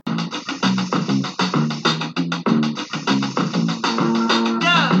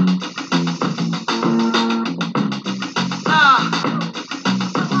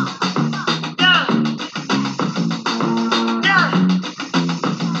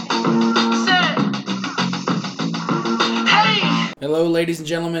Hello, ladies and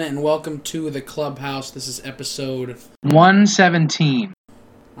gentlemen, and welcome to the Clubhouse. This is episode 117.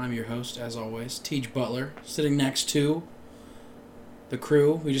 I'm your host, as always, Teej Butler, sitting next to the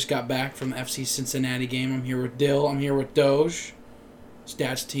crew. We just got back from the FC Cincinnati game. I'm here with Dill. I'm here with Doge,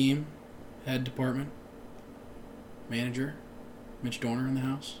 stats team, head department, manager, Mitch Dorner in the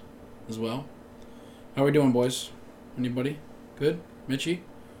house as well. How we doing, boys? Anybody? Good? Mitchie?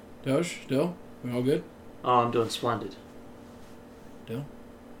 Doge? Dill? We all good? Oh, I'm doing splendid. Dill?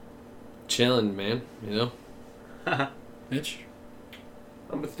 Chilling, man, you know? Mitch?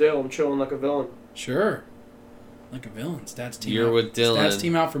 I'm with Dale. I'm chilling like a villain. Sure. Like a villain. Stats team. You're out. with Dylan. Stats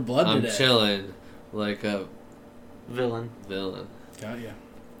team out for blood I'm today. chilling like a Villain. Got ya.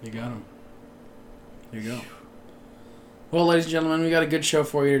 You got him. There you go. Well, ladies and gentlemen, we got a good show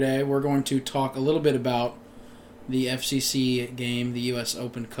for you today. We're going to talk a little bit about the FCC game, the US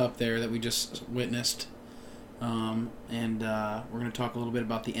Open Cup there that we just witnessed. We're going to talk a little bit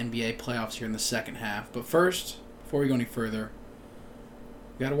about the NBA playoffs here in the second half. But first, before we go any further,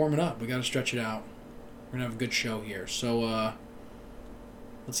 we got to warm it up. We got to stretch it out. We're going to have a good show here. So,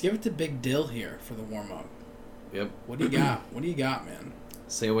 let's give it to Big Dill here for the warm-up. Yep. What do you got? What do you got, man?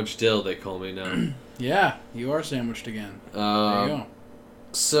 Sandwich Dill, they call me now. Yeah, you are sandwiched again. There you go.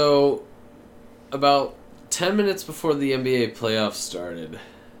 So, about 10 minutes before the NBA playoffs started,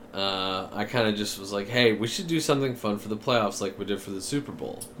 I kind of just was like, hey, we should do something fun for the playoffs like we did for the Super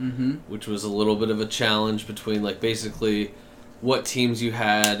Bowl. Mm-hmm. Which was a little bit of a challenge between, like, basically what teams you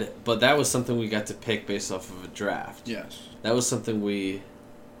had, but that was something we got to pick based off of a draft. Yes. That was something let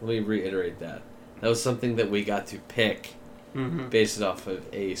me reiterate that. That was something that we got to pick based off of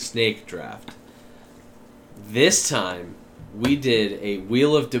a snake draft. This time, we did a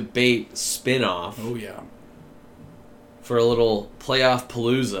Wheel of Debate spin-off. Oh, yeah. For a little playoff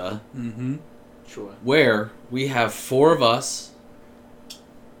palooza. Mm-hmm. Sure. Where we have four of us,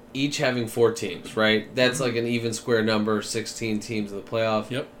 each having 4 teams, right? That's like an even square number, 16 teams in the playoff.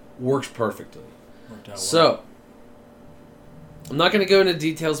 Yep. Works perfectly. Worked out well. So, I'm not going to go into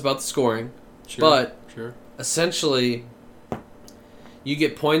details about the scoring, Sure. but Sure. essentially, you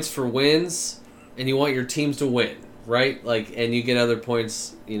get points for wins, and you want your teams to win, right? Like, and you get other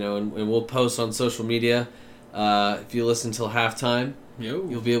points, you know, and we'll post on social media. If you listen till halftime,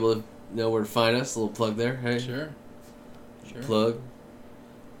 you'll be able to know where to find us. A little plug there, right? Sure. Plug.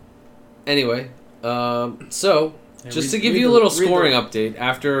 Anyway, so just to give read you a the- little read the- scoring update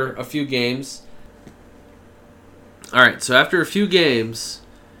after a few games. All right, so after a few games,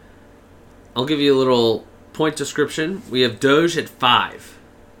 I'll give you a little point description. We have Doge at 5,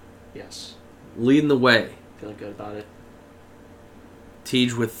 Yes. leading the way. Feeling good about it.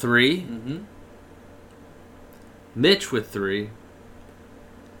 Teej with 3, Mm-hmm. Mitch with 3,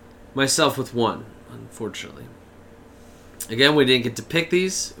 myself with 1, unfortunately. Again, we didn't get to pick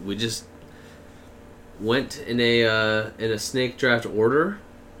these. We just went in a snake draft order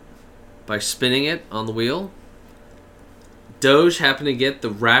by spinning it on the wheel. Doge happened to get the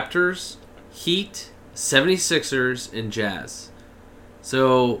Raptors, Heat, 76ers, and Jazz.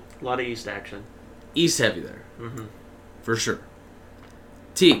 So, A lot of East action. East heavy there, Mm-hmm. for sure.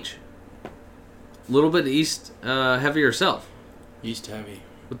 Teej, a little bit East heavy yourself. East heavy.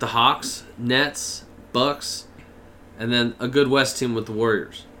 With the Hawks, Nets, Bucks, and then a good West team with the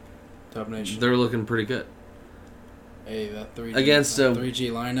Warriors. Top nation. They're looking pretty good. Hey, that 3G, Against that a- 3G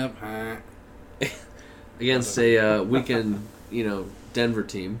lineup. Huh? Against a weekend, Denver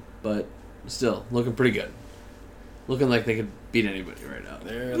team, but still looking pretty good. Looking like they could beat anybody right now.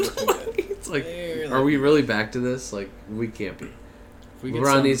 They're looking good. It's like, They're are we really back to this? Like, we can't be. If we get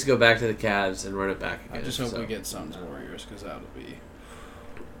LeBron some- needs to go back to the Cavs and run it back again. I just hope so. we get Suns Warriors because that would be.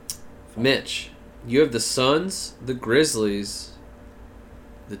 fun. Mitch, you have the Suns, the Grizzlies,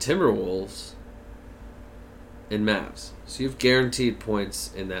 the Timberwolves, and Mavs. So you have guaranteed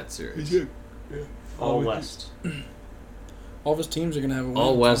points in that series. All West. All of his teams are gonna have a win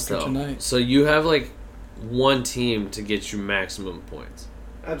All West, after though. tonight. So you have, like, one team to get you maximum points.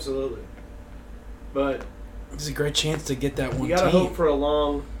 Absolutely. But It's a great chance to get that one you got to team. hope for a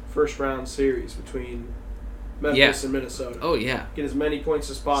long first-round series between Memphis and Minnesota. Oh, yeah. Get as many points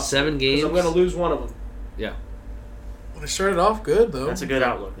as possible. 7 games. Because I'm going to lose one of them. Yeah. They started off good though. That's a good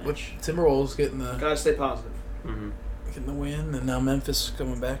outlook, With Mitch. Timberwolves getting the Got to stay positive. Mm-hmm. win, and now Memphis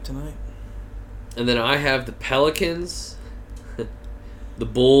coming back tonight. And then I have the Pelicans, the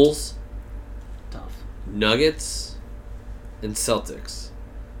Bulls, Tough. Nuggets, and Celtics.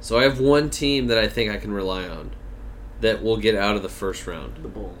 So I have one team that I think I can rely on that will get out of the first round. The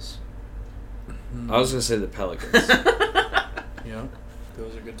Bulls. I was going to say the Pelicans. Yeah.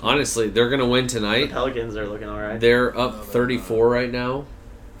 Those are good teams. Honestly, they're going to win The tonight. Pelicans are looking all right. They're up No, they're 34 right now.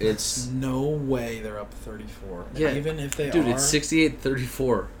 It's no way they're up 34. Yeah. Even if they Dude, are. it's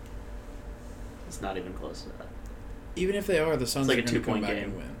 68-34. It's not even close to that. Even if they are, the Suns It's like are a going to come 2-point back game.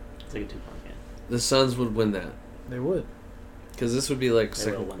 and win. It's like a 2-point game. The Suns would win that. They would. Because this would be like They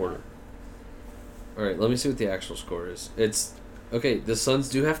second will win quarter. All right, let me see what the actual score is. It's okay. The Suns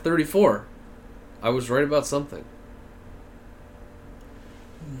do have 34. I was right about something.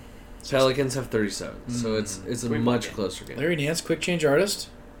 Pelicans have 37, so it's a 3-point much game. closer game. Larry Nance, quick change artist.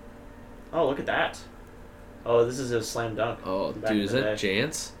 Oh, look at that. Oh, this is a slam dunk. Oh, Back dude, in is the that day.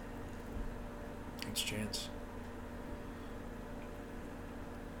 Jance? It's Chance.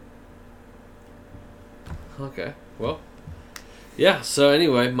 Okay, well, yeah. So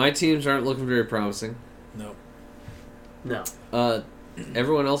anyway, my teams aren't looking very promising. No. No.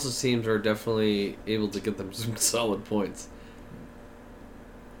 Everyone else's teams are definitely able to get them some solid points.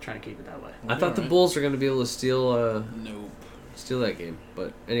 Trying to keep it that way. I thought the Bulls were going to be able to steal Nope. that game,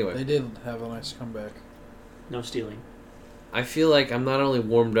 but anyway. They did have a nice comeback. No stealing. I feel like I'm not only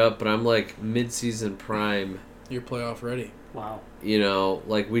warmed up, but I'm like mid-season prime. You're playoff ready. Wow. You know,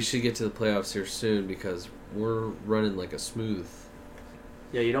 like we should get to the playoffs here soon because we're running like a smooth,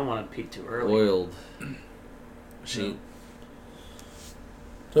 Yeah, you don't want to peak too early. oiled machine.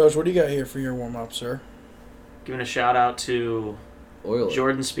 Doge, what do you got here for your warm-up, sir? Giving a shout out to Oiled.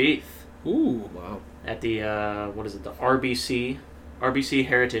 Jordan Spieth Ooh. Wow. at the the RBC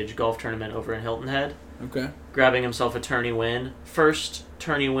Heritage Golf Tournament over in Hilton Head, Okay. grabbing himself a tourney win. First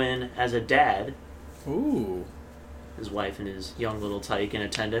tourney win as a dad. Ooh. His wife and his young little tyke in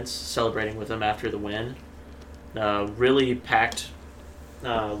attendance, celebrating with him after the win. Really packed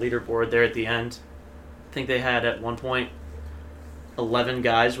leaderboard there at the end. I think they had at one point 11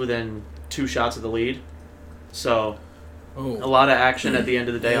 guys within 2 shots of the lead. So a Oh. lot of action at the end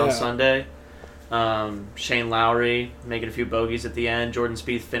of the day on Yeah. Sunday. Shane Lowry making a few bogeys at the end. Jordan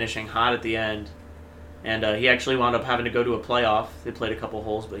Spieth finishing hot at the end. And he actually wound up having to go to a playoff. They played a couple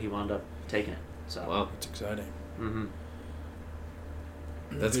holes, but he wound up taking it. So Wow. That's exciting. Mm-hmm.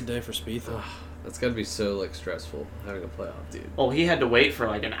 That's a good day for Spieth. though. That's got to be so like stressful having a playoff, dude. Oh, he had to wait for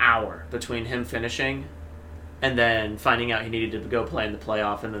like an hour between him finishing and then finding out he needed to go play in the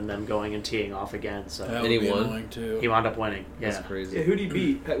playoff and then them going and teeing off again. So That And he would be won? annoying, too. he wound up winning. That's Yeah. crazy. Yeah, who'd he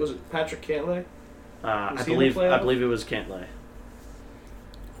beat? Was it Patrick Cantlay? I Was he in the believe playoff? it was Cantlay.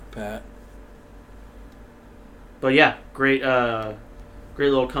 Pat. But yeah, great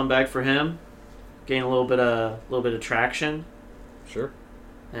little comeback for him. Gain a little bit of traction Sure.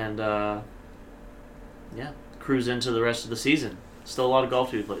 and cruise into the rest of the season. Still a lot of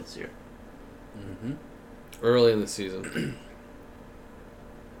golf to be played this year. Mm-hmm. Early in the season.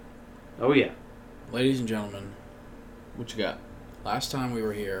 Oh yeah. Ladies and gentlemen, What you got? last time we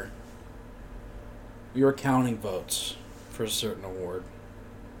were here, we were counting votes for a certain award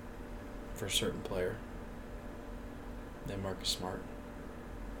for a certain player. Then Marcus Smart.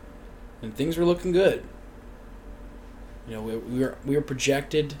 And things were looking good. You know, we were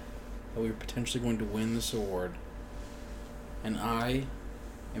projected that we were potentially going to win this award. And I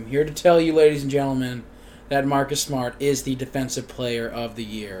am here to tell you, ladies and gentlemen, that Marcus Smart is the Defensive Player of the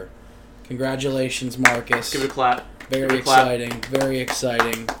Year. Congratulations, Marcus. Give it a clap. Very Give it a clap. exciting. Very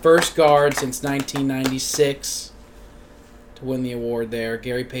exciting. First guard since 1996 to win the award there.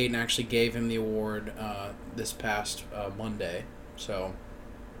 Gary Payton actually gave him the award this past Monday. So,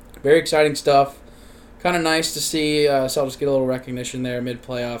 very exciting stuff. Kind of nice to see Celtics get a little recognition there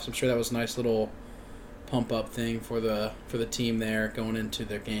mid-playoffs. I'm sure that was a nice little pump-up thing for the team there going into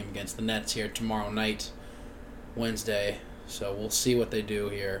their game against the Nets here tomorrow night, Wednesday. So we'll see what they do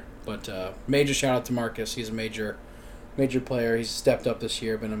here. But major shout-out to Marcus. He's a major player. He's stepped up this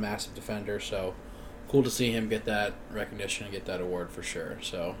year, been a massive defender. So cool to see him get that recognition and get that award for sure.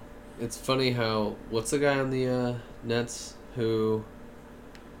 So It's funny how what's the guy on the Nets who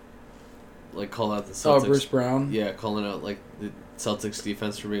like call out the Celtics? Bruce Brown. Yeah, calling out like the Celtics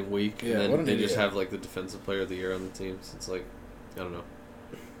defense for being weak, Yeah, and what then an they just idiot. have like the Defensive Player of the Year on the team. So it's like, I don't know.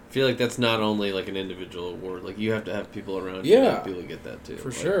 I feel like that's not only like an individual award. Like you have to have people around you Yeah. to be able to get that too. For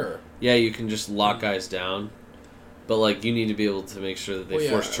Like, sure. Yeah, you can just lock guys down, but like you need to be able to make sure that they Well,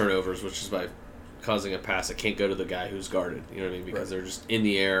 yeah. force turnovers, which is by causing a pass that can't go to the guy who's guarded. You know what I mean? Because they're just in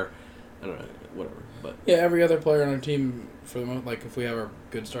the air. I don't know, whatever. But Yeah, every other player on our team, for the most, like if we have a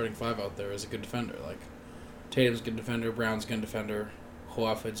good starting five out there, is a good defender. Like Tatum's a good defender, Brown's a good defender,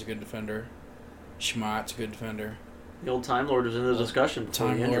 Horford's a good defender, Schmott's a good defender. The old Time Lord was in the discussion before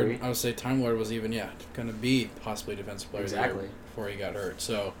Time the Lord, injury. I would say Time Lord was even going to be possibly defensive player of the year Exactly. before he got hurt.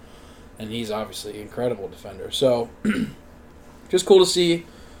 So, and he's obviously an incredible defender. So, just cool to see.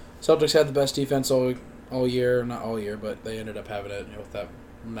 Celtics had the best defense all year. Not all year, but they ended up having it with that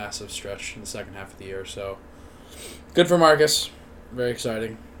massive stretch in the second half of the year. So, good for Marcus. Very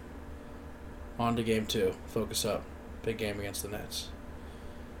exciting. On to game 2. Focus up. Big game against the Nets.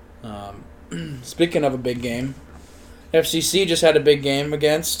 Speaking of a big game, FCC just had a big game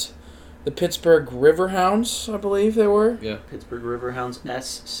against the Pittsburgh Riverhounds, I believe they were. Yeah. Pittsburgh Riverhounds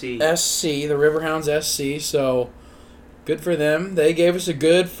SC. SC, the Riverhounds SC. So, good for them. They gave us a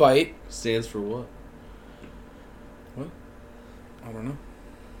good fight. Stands for what? What? I don't know.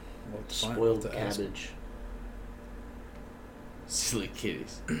 We'll have to find- Spoiled we'll have to ask. cabbage. Silly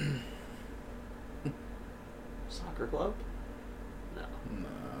kitties. Soccer club? No. Nah.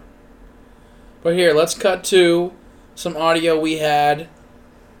 But here, let's cut to some audio we had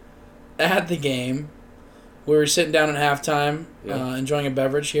at the game. We were sitting down at halftime, enjoying a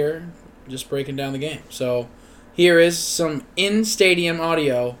beverage here, just breaking down the game. So here is some in-stadium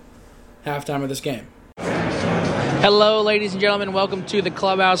audio halftime of this game. Hello, ladies and gentlemen. Welcome to the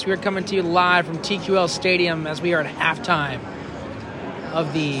Clubhouse. We are coming to you live from TQL Stadium as we are at halftime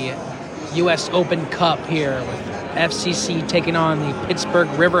of the US Open Cup here with FCC taking on the Pittsburgh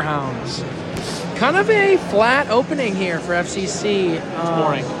Riverhounds. Kind of a flat opening here for FCC. It's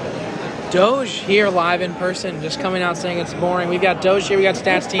boring. Doge here live in person, just coming out saying it's boring. We've got Doge here, we got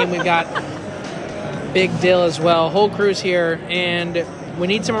Stats Team, we've got Big Dill as well. Whole crew's here, and we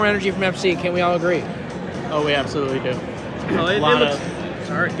need some more energy from FC. Can we all agree? Oh, we absolutely do. Oh, it looks,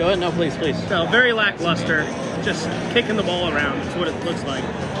 sorry. Go ahead. No, please. No, very lackluster. Just kicking the ball around is what it looks like.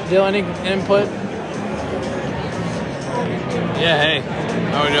 Dill, any input? Yeah, hey.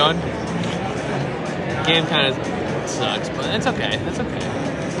 How we doing? Game kind of sucks, but it's okay. That's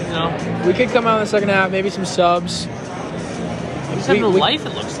okay. You know? We could come out in the second half, maybe some subs. He's having a life,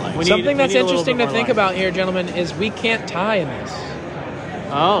 it looks like. Something that's interesting to think about here, gentlemen, is we can't tie in this.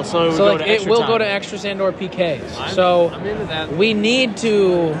 Oh, so it will go to extras and or PKs. I'm into that. We need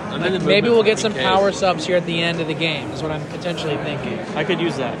to. Maybe we'll get some PKs. Power subs here at the end of the game. Is what I'm potentially thinking. I could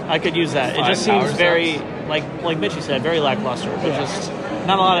use that. It just seems very, like Mitchie said, very lackluster. But just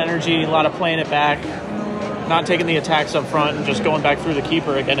not a lot of energy, a lot of playing it back, not taking the attacks up front, and just going back through the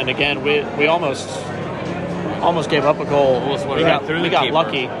keeper again and again. We almost gave up a goal. We got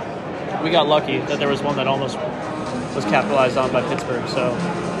lucky. We got lucky that there was one that almost was capitalized on by Pittsburgh. So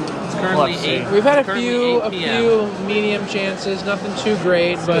It's currently 8. We've had a few medium chances, nothing too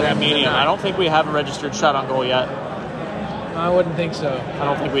great, but that medium. I don't think we have a registered shot on goal yet. I wouldn't think so. I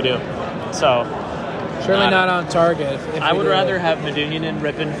don't think we do. So certainly not on target. If I we would do rather it. have Medunian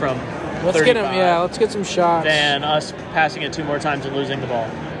ripping from Let's 35 get him. Yeah, let's get some shots. than us passing it 2 more times and losing the ball.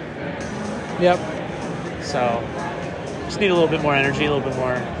 Yep. So just need a little bit more energy, a little bit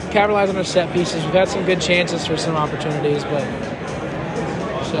more. Capitalize on our set pieces. We've had some good chances for some opportunities, but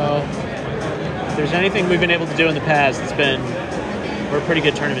so If there's anything we've been able to do in the past, we're a pretty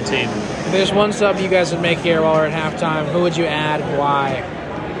good tournament team. if there's one sub you guys would make here while we're at halftime, who would you add and why?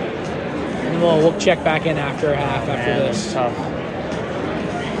 And we'll check back in after half after That's this. tough.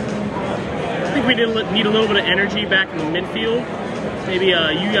 I think we need a little bit of energy back in the midfield. Maybe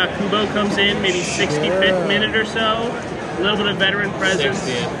Yuya Kubo comes in, maybe 65th minute or so. A little bit of veteran presence.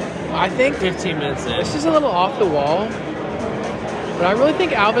 60th. I think 15 minutes in. this is a little off the wall, but I really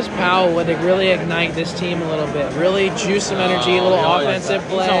think Alvis Powell would really ignite this team a little bit. Really juice some energy, a little offensive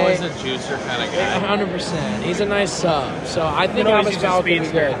play. He's always a juicer kind of guy. 100%. He's a nice sub. So I think always Alvis use his Powell could be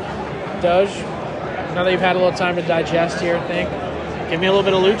speed good. Doge, now that you've had a little time to digest here, think Give me a little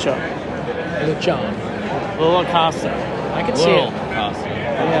bit of Lucho. Luchon. A little Acosta. I can see Little it. Acosta.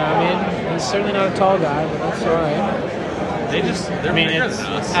 Yeah, I mean, he's certainly not a tall guy, but that's all right. They're bigger than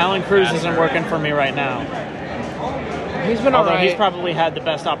us. Alan Cruz isn't working for me right now. He's been all Although right. he's probably had the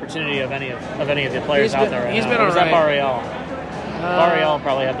best opportunity of any of the players out there right he's now. been Or was all that right. Barriel? Barriel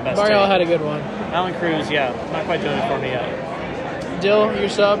probably had the best Barriel take. had a good one. Alan Cruz, yeah. Not quite doing it for me yet. Dill, your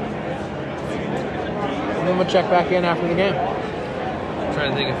sub. And then we'll check back in after the game. I'm trying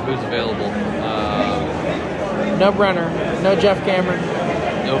to think of who's available. No Brenner. No Jeff Cameron.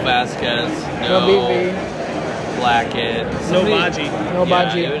 No Vasquez. No BV. Blackett. No Baji. No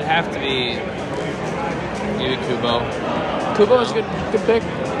Baji. It would have to be maybe Kubo. Kubo is a good pick.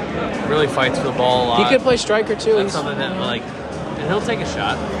 Really fights for the ball a lot. He could play striker too. That's something that, like, and he'll take a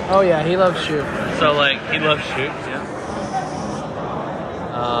shot. Oh yeah, he loves shoot. So, like, he loves shoot, yeah.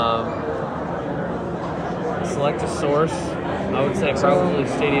 Select a source. I would say probably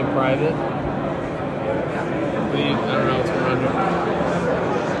Stadium Private. I don't know what's going on here.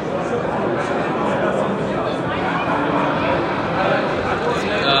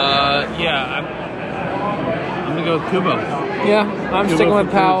 Yeah, I'm gonna go with Kubo. Yeah, I'm sticking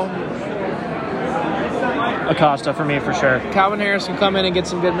with Powell. Acosta for me for sure. Calvin Harris can come in and get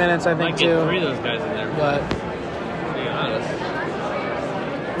some good minutes, I think, Might too. get 3 of those guys in there. But To be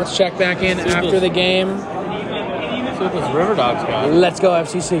honest. let's check back in after the game. See what those River Dogs got. Let's go,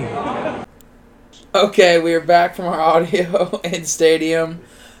 FCC. Okay, we are back from our audio in stadium.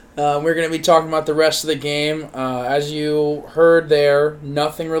 We're going to be talking about the rest of the game. As you heard there,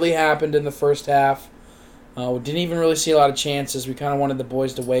 nothing really happened in the first half. We didn't even really see a lot of chances. We kind of wanted the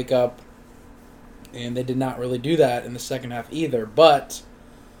boys to wake up, and they did not really do that in the second half either. But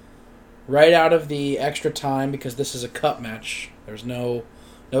right out of the extra time, because this is a cup match, there's no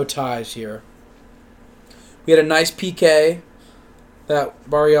ties here. We had a nice PK that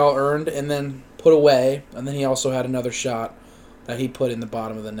Barrial earned and then put away, and then he also had another shot that he put in the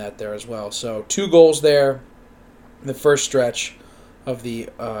bottom of the net there as well. So 2 goals there in the first stretch of the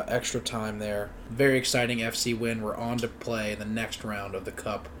extra time there. Very exciting FC win. We're on to play the next round of the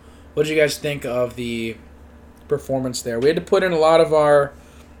Cup. What did you guys think of the performance there? We had to put in a lot of our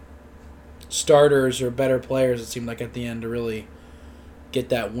starters or better players, it seemed like, at the end to really get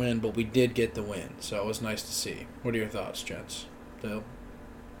that win, but we did get the win, so it was nice to see. What are your thoughts, gents? Dale,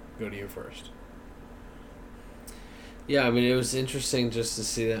 go to you first. Yeah, I mean, it was interesting just to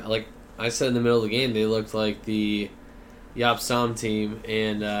see that. Like I said in the middle of the game, they looked like the Yop Sam team,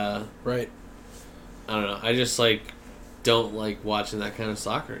 and Right. I don't know. I just don't like watching that kind of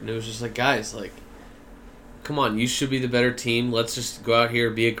soccer, and it was just like, guys, come on, you should be the better team. Let's just go out here,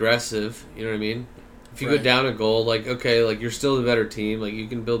 be aggressive. You know what I mean? If you go down a goal, okay, you're still the better team. You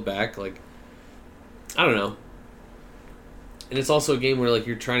can build back. I don't know. And it's also a game where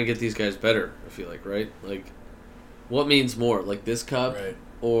you're trying to get these guys better. I feel like, right? What means more, this cup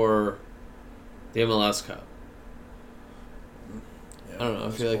or the MLS Cup? Yeah, I don't know.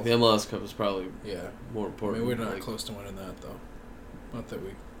 I feel like the MLS Cup is probably more I important. mean, we're not close to winning that, though. Not that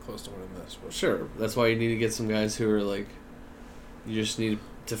we're close to winning this. But Sure. That's why you need to get some guys who are, you just need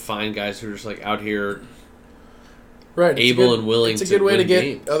to find guys who are just, out here able and willing to It's a good way to win get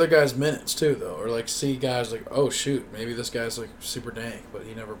games. other guys minutes, too, though. Or, see guys oh, shoot, maybe this guy's, super dank, but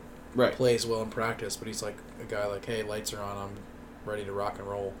he never plays well in practice. But he's, a guy hey, lights are on, I'm ready to rock and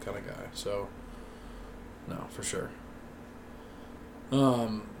roll kind of guy. So, no, for sure.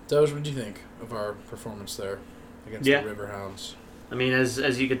 Doge, what do you think of our performance there against the Riverhounds? I mean,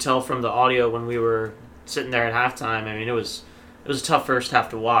 as you could tell from the audio when we were sitting there at halftime, I mean, it was a tough first half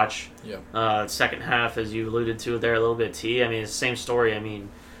to watch. Yeah. Second half, as you alluded to there a little bit, T. I mean, it's the same story. I mean,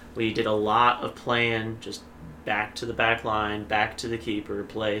 we did a lot of playing just back to the back line, back to the keeper,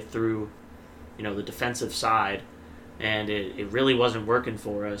 play through, the defensive side, and it really wasn't working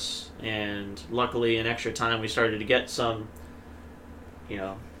for us. And luckily, in extra time, we started to get some,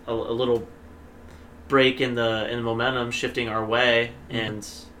 a little break in the momentum shifting our way, and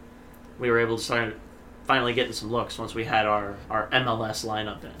we were able to start finally getting some looks once we had our MLS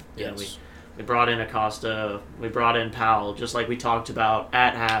lineup in. Yes. We brought in Acosta, we brought in Powell, just like we talked about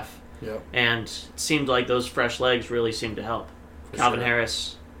at half. Yep. And it seemed like those fresh legs really seemed to help. Calvin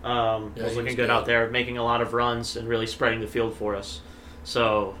Harris was looking good out there, making a lot of runs and really spreading the field for us.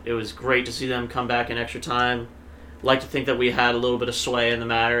 So it was great to see them come back in extra time. Like to think that we had a little bit of sway in the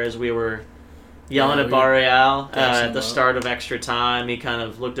matter as we were yelling at Barrial at the start of extra time. He kind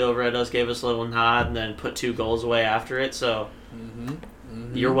of looked over at us, gave us a little nod, and then put 2 goals away after it. So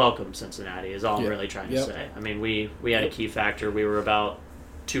you're welcome, Cincinnati, is all I'm really trying to say. I mean, we had a key factor. We were about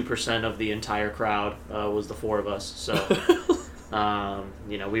 2% of the entire crowd was the 4 of us. So,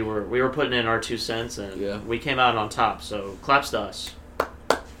 we were putting in our 2 cents, and we came out on top. So claps to us.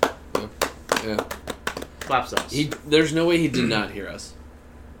 Yeah. Claps to us. There's no way he did not hear us.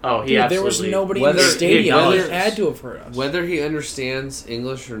 Oh, he absolutely. There was nobody in the stadium. He had to have heard us. Whether he understands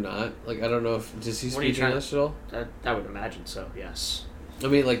English or not, I don't know if does he speak English at all? I would imagine so. Yes. I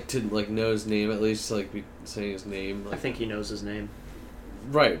mean, to know his name at least, be saying his name. I think he knows his name.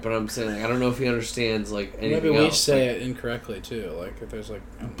 Right, but I'm saying I don't know if he understands anything Maybe we else. say it incorrectly too. If there's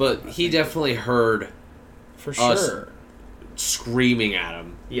But he definitely heard for us sure screaming at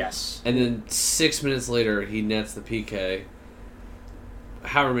him. Yes. And then 6 minutes later, he nets the PK.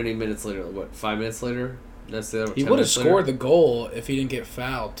 However many minutes later, 5 minutes later? That's the other. He would have scored the goal if he didn't get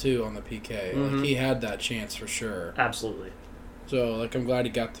fouled too on the PK. Mm-hmm. He had that chance for sure. Absolutely. So I'm glad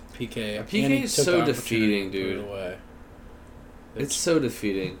he got the PK. A PK is so defeating, dude. It's so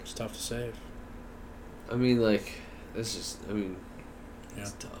defeating. It's tough to save. I mean, it's just. I mean,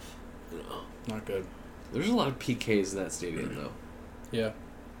 it's tough. Not good. There's a lot of PKs in that stadium, though. Yeah.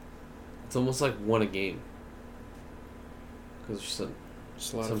 It's almost like one a game. Because there's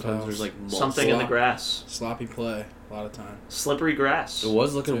Just a lot of Sometimes fouls. there's like Something in the grass. Sloppy play a lot of time. Slippery grass. It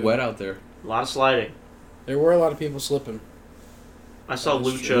was looking Dude. wet out there. A lot of sliding. There were a lot of people slipping. I saw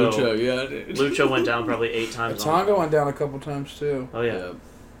That's Lucho. Lucho, yeah, dude. Lucho went down probably 8 times. Tonga went down a couple times too. Oh, yeah.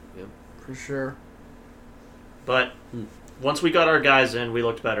 For sure. But once we got our guys in, we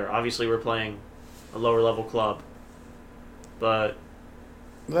looked better. Obviously, we're playing a lower level club. But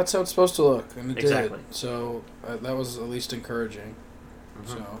That's how it's supposed to look, and it Exactly. did. So that was at least encouraging. Mhm.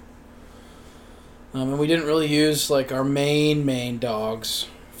 So, and we didn't really use like our main dogs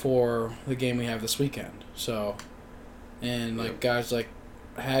for the game we have this weekend. So, and like guys like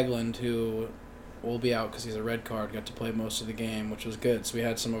Hagland, who will be out because he's a red card, got to play most of the game, which was good. So we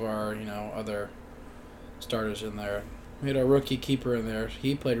had some of our other starters in there. We had our rookie keeper in there.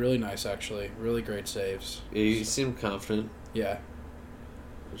 He played really nice, actually. Really great saves. Yeah, he seemed confident, Yeah.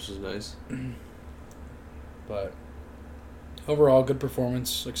 which is nice. But overall, good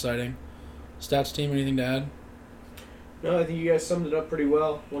performance. Exciting. Stats team, anything to add? No, I think you guys summed it up pretty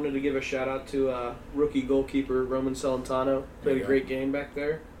well. Wanted to give a shout out to rookie goalkeeper Roman Celentano. Played a great game back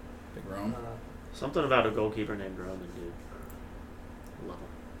there. Big Rome. something about a goalkeeper named Roman, dude. Love him.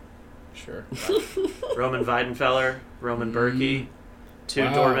 Sure. Roman Weidenfeller, Roman Berkey, 2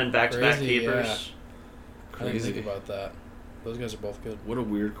 Wow, Dortmund back-to-back crazy, keepers. I didn't Crazy. think about that. Those guys are both good. What a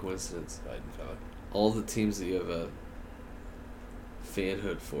weird coincidence. Weidenfeller. All the teams that you have a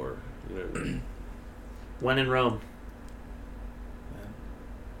fanhood for, you know what I mean? When in Rome. Man.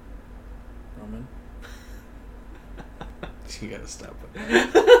 Roman. You gotta stop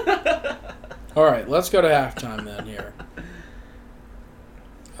it. All right, let's go to halftime then here.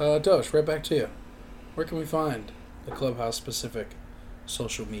 Doge, right back to you. Where can we find the Clubhouse specific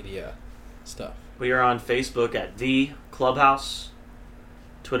social media stuff? We are on Facebook at The Clubhouse.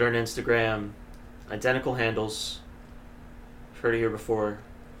 Twitter and Instagram, identical handles. You've heard it here before.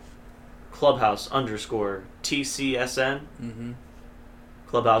 Clubhouse_TCSN. Mm-hmm.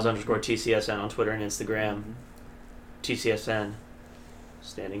 Clubhouse_TCSN on Twitter and Instagram. TCSN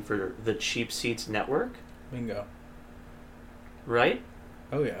standing for the Cheap Seats Network, Bingo. right?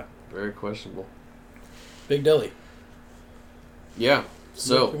 Oh, yeah. Very questionable. Big Dilly. Yeah. Where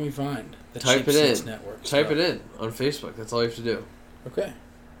So can we find the type Cheap it Seats in. Network Type stuff? it in on Facebook. That's all you have to do. Okay.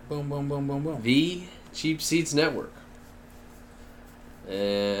 Boom, boom, boom, boom, boom. The Cheap Seats Network.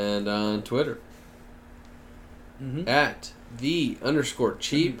 And on Twitter Mm-hmm. at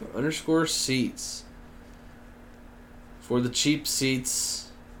the_cheap_seats for the Cheap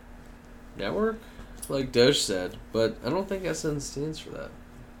Seats Network, like Doge said, but I don't think SN stands for that.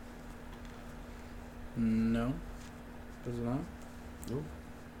 No. Does it not? Nope.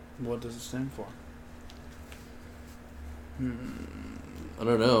 What does it stand for? I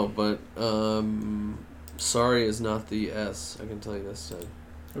don't know, but sorry is not the S. I can tell you this time.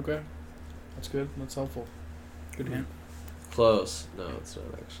 Okay. That's good. That's helpful. Good hint. Close. No, it's not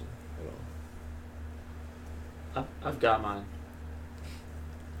actually at all. I've got mine.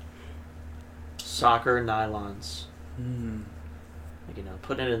 Soccer nylons. Mm. Like,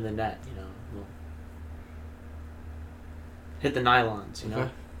 putting it in the net, we'll hit the nylons, Okay.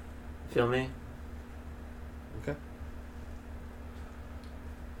 Feel me? Okay.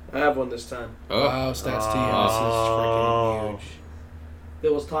 I have one this time. Oh. Wow, stats team. This is freaking huge.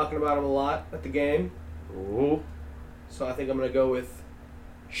 Bill was talking about him a lot at the game, Ooh. so I think I'm going to go with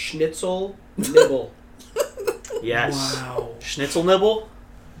Schnitzel Nibble. Yes. Wow. Schnitzel nibble?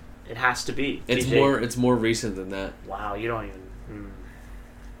 It has to be. It's TJ. It's more recent than that. Wow, you don't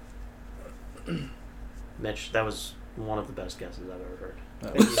even... Mitch, that was one of the best guesses I've ever heard.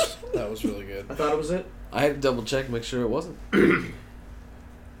 That was really good. I thought it was it. I had to double check, make sure it wasn't. Are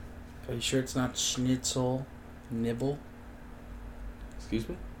you sure it's not Schnitzel Nibble? Excuse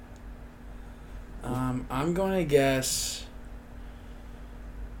me? I'm going to guess...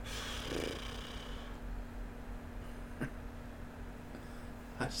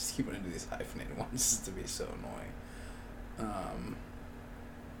 I just keep wanting to do these hyphenated ones just to be so annoying.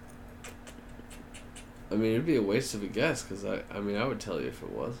 I mean, it'd be a waste of a guess, because I would tell you if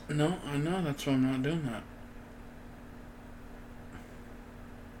it was. No, I know. That's why I'm not doing that.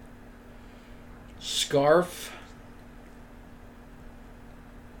 Scarf.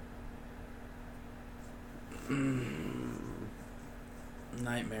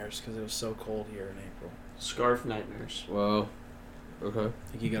 Nightmares, because it was so cold here in April. Scarf nightmares. Well, okay.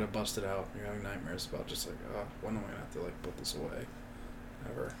 I think you gotta bust it out. You're having nightmares about just like, oh, when am I gonna have to like put this away?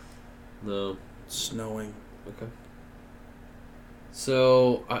 Never. No. It's snowing. Okay.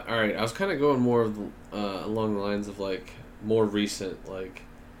 So, alright, I was kind of going more of the, along the lines of, like, more recent, like...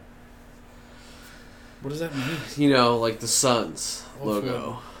 What does that mean? You know, like the Suns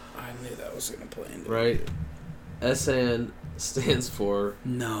logo. I knew that was going to play into right? it. SN stands for...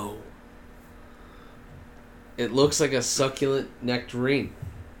 No. It looks like a succulent nectarine.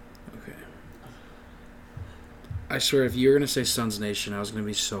 Okay. I swear, if you were going to say Suns Nation, I was going to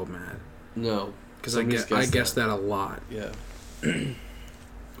be so mad. No. Because I guess that a lot. Yeah.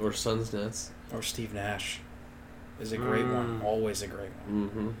 Or Suns Nets. Or Steve Nash is a great one. Always a great one.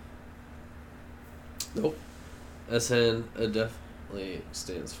 Mm-hmm. Nope. SN definitely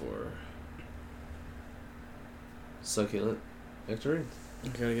stands for succulent nectarine. We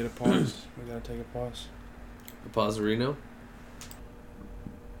gotta get a pause. We gotta take a pause. A Pausarino.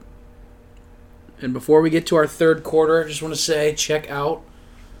 And before we get to our third quarter, I just want to say check out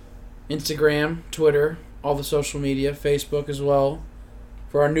Instagram, Twitter, all the social media, Facebook as well,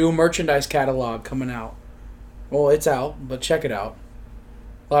 for our new merchandise catalog coming out. Well, it's out, but check it out.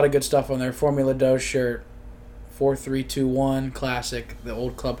 A lot of good stuff on there. Formula Doge shirt, 4-3-2-1 classic. The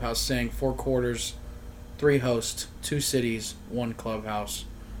old Clubhouse saying 4 quarters, 3 hosts, 2 cities, 1 clubhouse.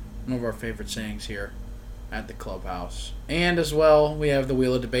 One of our favorite sayings here at the Clubhouse. And as well, we have the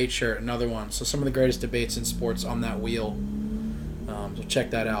Wheel of Debate shirt, another one. So some of the greatest debates in sports on that wheel. So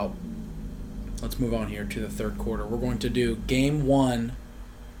check that out. Let's move on here to the third quarter. We're going to do Game 1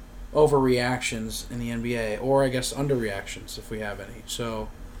 overreactions in the NBA, or I guess underreactions if we have any. So,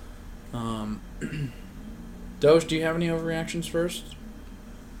 Doge, do you have any overreactions first?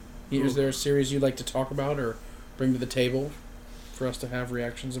 Is there a series you'd like to talk about or bring to the table for us to have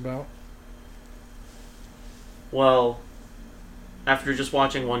reactions about? Well, after just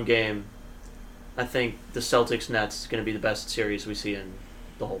watching one game, I think the Celtics-Nets is going to be the best series we see in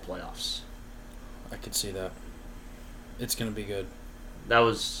the whole playoffs. I could see that. It's going to be good. That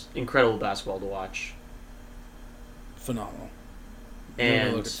was incredible basketball to watch. Phenomenal. And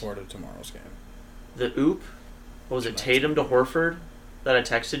really looking forward to tomorrow's game. The oop, what was it, Tatum to Horford that I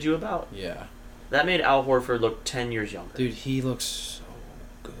texted you about? Yeah. That made Al Horford look 10 years younger. Dude, he looks so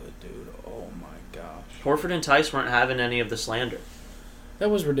good, dude. Oh my gosh. Horford and Tice weren't having any of the slander.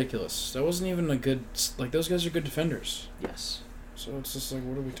 That was ridiculous. That wasn't even a good... Like, those guys are good defenders. Yes. So it's just like,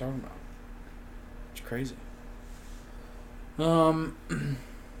 what are we talking about? It's crazy. I'm going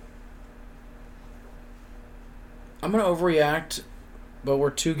to overreact, but we're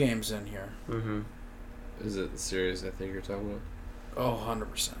 2 games in here. Mm-hmm. Is it the series I think you're talking about? Oh,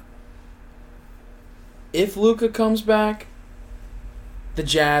 100%. If Luka comes back, the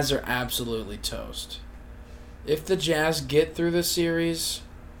Jazz are absolutely toast. If the Jazz get through the series,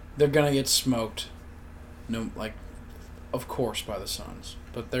 they're going to get smoked. No, like, of course, by the Suns.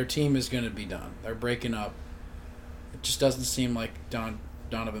 But their team is going to be done. They're breaking up. It just doesn't seem like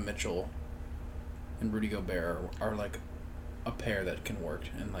Donovan Mitchell and Rudy Gobert are like a pair that can work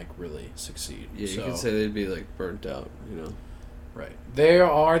and like really succeed. Yeah, you could say they'd be like burnt out, you know. Right. They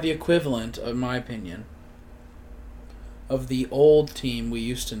are the equivalent, in my opinion, of the old team we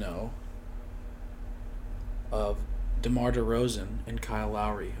used to know of DeMar DeRozan and Kyle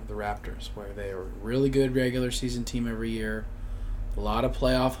Lowry of the Raptors, where they are a really good regular season team every year. A lot of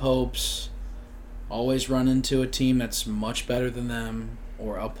playoff hopes. Always run into a team that's much better than them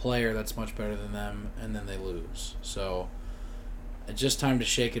or a player that's much better than them, and then they lose. So it's just time to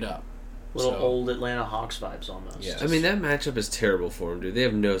shake it up. Little old Atlanta Hawks vibes almost. Yes. I mean, that matchup is terrible for them, dude. They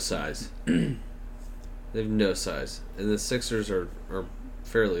have no size. They have no size. And the Sixers are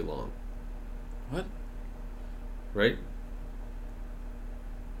fairly long. What? Right?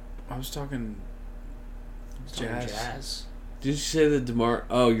 I was talking Jazz. Did you say that DeMar?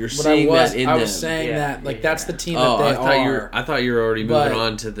 Oh, you're saying that in them. I was saying that. Like, that's the team that Oh, they I thought you were already moving But-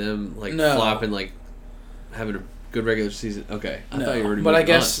 on to them, like, No. flopping, like, having a good regular season. Okay. I thought you were already but moving I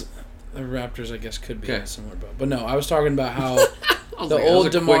guess on. the Raptors, I guess, could be in Okay. a similar boat. But no, I was talking about how I was the like, that old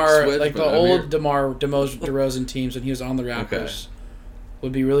was a quick DeMar, switch, like the but I'm old here. DeMar DeRozan teams when he was on the Raptors,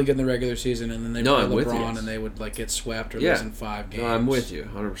 would be really good in the regular season, and then they No, play I'm with you. LeBron and they would like get swept or Yeah. lose in 5 games. No, I'm with you,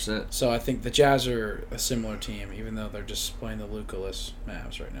 100%. So I think the Jazz are a similar team, even though they're just playing the Luka-less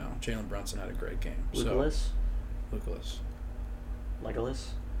Mavs right now. Jalen Brunson had a great game. Luka-less? Luka-less. Legolas?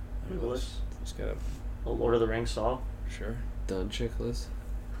 Luka-less? He's got A Lord of the Rings saw? sure. Done chickless.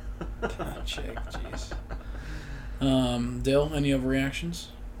 Chick, jeez. Dill, any overreactions?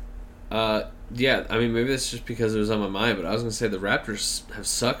 Yeah, I mean, maybe that's just because it was on my mind, but I was going to say the Raptors have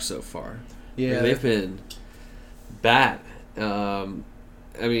sucked so far. Yeah, Like, they've been bad. I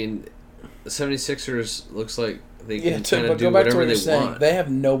mean, the 76ers looks like they can kind of do whatever they want. They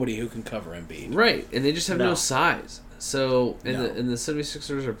have nobody who can cover Embiid. Right, and they just have no No. size. So, and No. the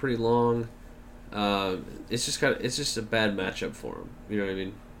 76ers are pretty long. It's just a bad matchup for them. You know what I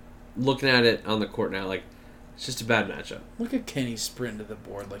mean? looking at it on the court now, like, it's just a bad matchup. Look at Kenny sprint to the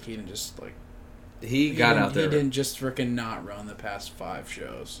board like he didn't just, like... He got out there. He didn't just freaking not run the past 5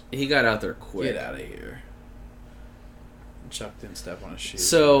 shows. He got out there quick. Get out of here. Chuck didn't step on his shoes.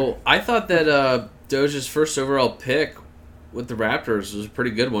 So, I thought that Doge's first overall pick with the Raptors was a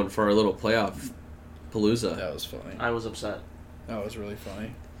pretty good one for our little playoff palooza. That was funny. I was upset. That was really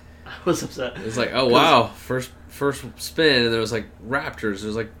funny. I was upset. It was like, oh, wow. First spin, and there was, like, Raptors. It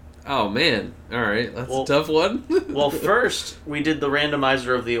was like, oh, man. All right. That's a tough one. Well, first, we did the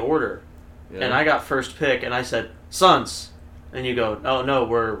randomizer of the order. Yeah. And I got first pick, and I said, Suns. And you go, oh, no,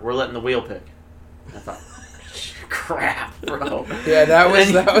 we're letting the wheel pick. I thought, crap, bro. Yeah,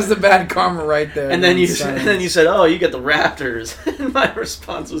 that was the bad karma right there. And then you said, oh, you get the Raptors. And my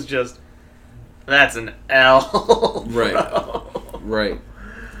response was just, that's an L. Right. Bro. Right.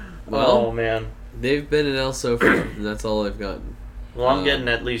 Well, Oh, man. they've been an L so far, and that's all they've gotten. Well, I'm getting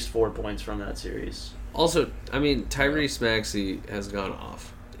at least 4 points from that series. Also, I mean, Tyrese Maxey has gone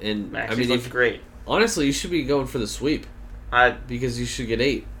off. And Maxey I mean, looks great. Honestly, you should be going for the sweep because you should get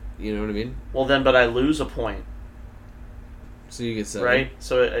 8. You know what I mean? Well, then, but I lose a point, So you get 7. right?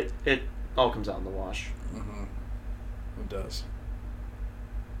 So it all comes out in the wash. Mm-hmm. It does.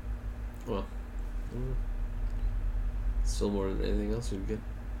 Well, still more than anything else you'd get.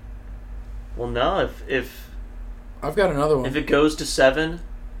 Well, no, if I've got another one. If it goes to 7,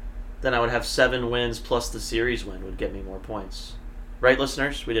 then I would have 7 wins plus the series win would get me more points. Right,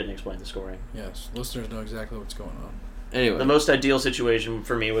 listeners? We didn't explain the scoring. Yes, listeners know exactly what's going on. Anyway. The most ideal situation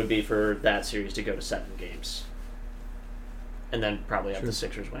for me would be for that series to go to 7 games. And then probably have the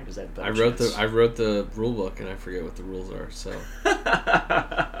Sixers win because they have a better chance. I wrote the rule book and I forget what the rules are, so.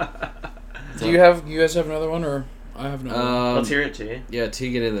 Do you guys have another one, or I have another one? Let's hear it, T. Yeah, T,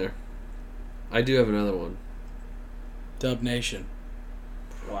 get in there. I do have another one. Dub Nation.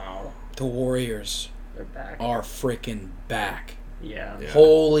 Wow. The Warriors They're back. are freaking back. Yeah.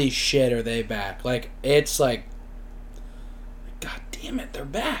 Holy shit, are they back? Like, it's like, God damn it, they're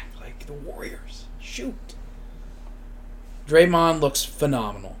back. Like, the Warriors. Shoot. Draymond looks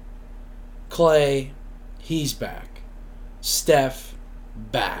phenomenal. Clay, he's back. Steph,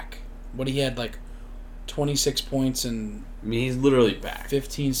 back. What, he had, like, 26 points in I mean, he's literally back.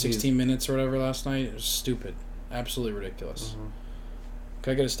 15, 16 minutes or whatever last night. It was stupid. Absolutely ridiculous. Mm-hmm.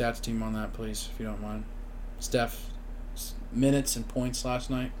 Can I get a stats team on that, please, if you don't mind? Steph, minutes and points last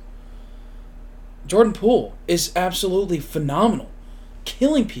night. Jordan Poole is absolutely phenomenal.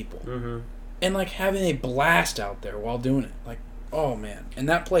 Killing people. Mm-hmm. And, like, having a blast out there while doing it. Like, oh, man. And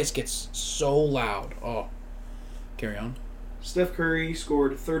that place gets so loud. Oh. Carry on. Steph Curry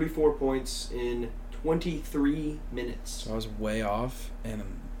scored 34 points in 23 minutes. So I was way off, and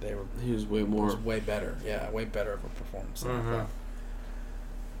He was way more. It was way better. Yeah, way better of a performance than I Mm-hmm. thought.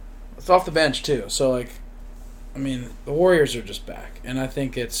 It's off the bench, too. So, like, I mean, the Warriors are just back. And I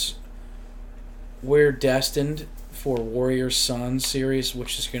think we're destined for Warriors-Suns series,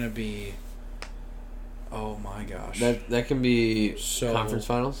 which is going to be, oh my gosh. That can be So- conference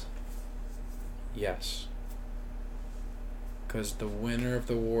finals? Yes. Because the winner of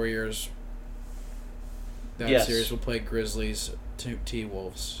the Warriors, that Yes. series will play Grizzlies,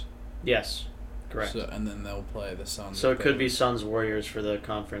 T-Wolves. Yes. Correct. So, and then they'll play the Suns. So it could be Suns Warriors for the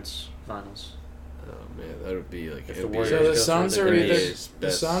conference finals. Oh, man, that would be like... If it the would be- Warriors So go the through Suns the are either NBA's the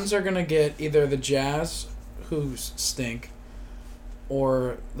best. Suns are gonna get either the Jazz, who stink,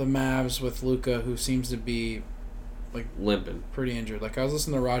 or the Mavs with Luka, who seems to be like limping. pretty injured. Like, I was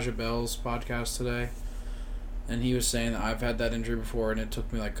listening to Raja Bell's podcast today, and he was saying that I've had that injury before, and it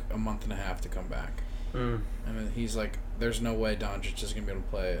took me like a month and a half to come back. Mm. And then he's like, "There's no way Doncic is gonna be able to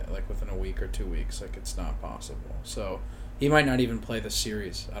play like within a week or 2 weeks. Like, it's not possible." So he might not even play the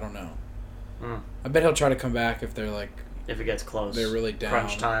series. I don't know. Mm. I bet he'll try to come back if they're like. If it gets close. They're really down.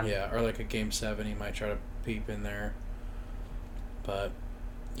 Crunch time. Yeah, or like a Game 7, he might try to peep in there. But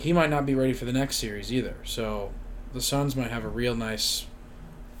he might not be ready for the next series either. So the Suns might have a real nice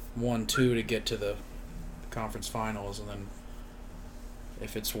 1-2 to get to the conference finals. And then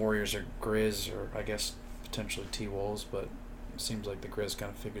if it's Warriors or Grizz, or I guess potentially T-Wolves, but it seems like the Grizz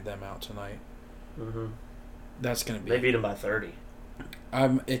kind of figured them out tonight. Mm-hmm. That's going to be... They beat them by 30.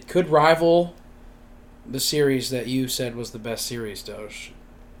 It could rival the series that you said was the best series, Doge.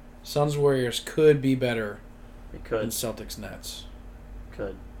 Suns Warriors could be better It than could. Celtics Nets.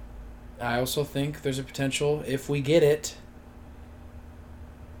 Could. I also think there's a potential, if we get it,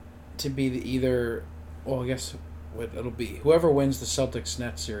 to be either. Well, I guess what it'll be. Whoever wins the Celtics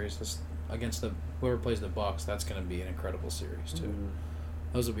Nets series against whoever plays the Bucks, that's going to be an incredible series too. Mm-hmm.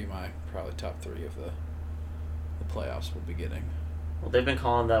 Those will be my probably top 3 of the playoffs we'll be getting. Well, they've been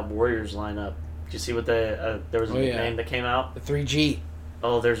calling that Warriors lineup. Did you see what there was a name that came out? The 3G.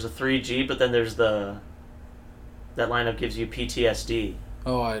 Oh, there's a 3G, but then there's that lineup gives you PTSD.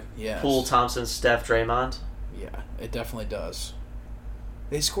 Oh, yes. Poole, Thompson, Steph, Draymond. Yeah, it definitely does.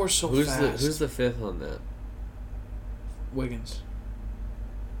 They score so fast. Who's the fifth on that? Wiggins.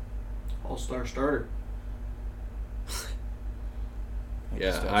 All-star starter.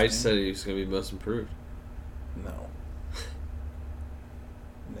 Yeah, I said he was going to be most improved. No.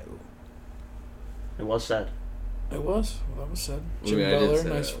 No. It was said. It was. Well, that was said. Maybe Jimmy I did Butler, say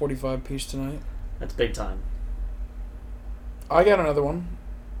nice that. 45 piece tonight. That's big time. I got another one.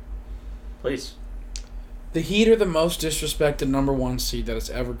 Please. The Heat are the most disrespected number 1 seed that has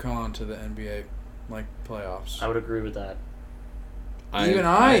ever gone to the NBA playoffs. I would agree with that. I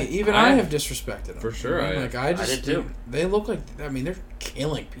have disrespected them. For sure, I did too. They look like, they're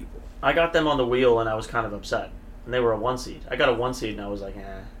killing people. I got them on the wheel, and I was kind of upset. And they were a 1 seed. I got a 1 seed, and I was like,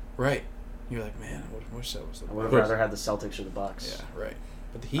 eh. Right. You're like, man, I wish that was the I would have rather had the Celtics or the Bucks. Yeah, right.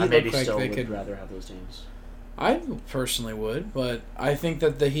 But the Heat I maybe look like still they would could. rather have those teams. I personally would, but I think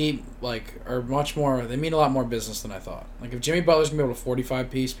that the Heat are much more. They mean a lot more business than I thought. Like if Jimmy Butler's gonna be able to 45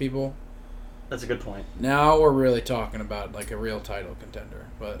 piece people, That's a good point. now we're really talking about a real title contender.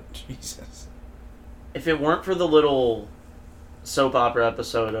 But Jesus, If it weren't for the little soap opera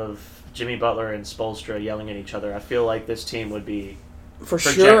episode of Jimmy Butler and Spoelstra yelling at each other, I feel like this team would be for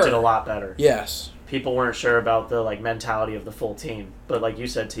projected sure, a lot better. Yes, People weren't sure about the mentality of the full team, but like you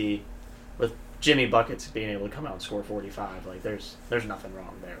said, T, with Jimmy Buckets being able to come out and score 45, there's nothing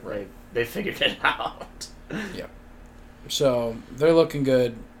wrong there. Right. They figured it out. yeah. So they're looking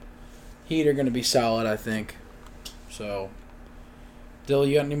good. Heat are going to be solid, I think. So, Dill,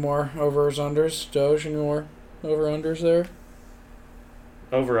 you got any more overs unders? Doge, any more over unders there?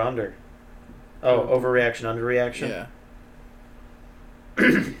 Over under. Oh, overreaction, underreaction. Yeah.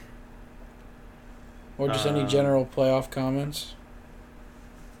 Or just any general playoff comments?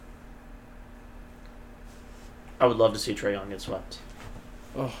 I would love to see Trae Young get swept.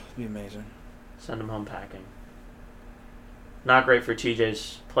 Oh, it'd be amazing. Send him home packing. Not great for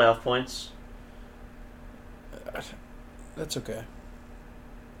TJ's playoff points. That's okay.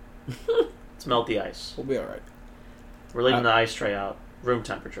 Let's melt the ice. We'll be all right. We're leaving the ice tray out. Room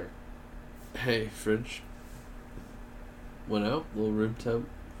temperature. Hey, fridge. Went out. Little room temp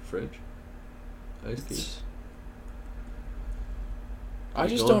fridge. Iced tea. I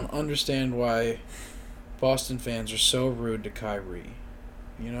just don't understand why Boston fans are so rude to Kyrie.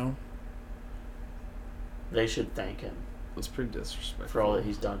 You know? They should thank him That's pretty disrespectful. for all that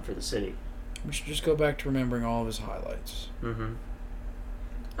he's done for the city. We should just go back to remembering all of his highlights. Mm-hmm.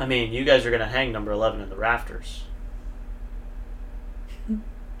 I mean, you guys are going to hang number 11 in the rafters.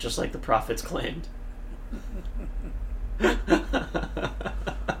 Just like the prophets claimed.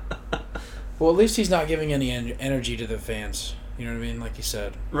 Well, at least he's not giving any energy to the fans. You know what I mean? Like you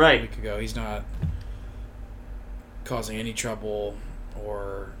said Right. a week ago. He's not causing any trouble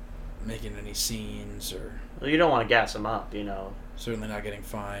or making any scenes or Well, you don't want to gas him up, you know. certainly not getting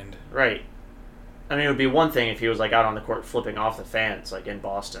fined. Right. I mean, it would be one thing if he was out on the court flipping off the fans, in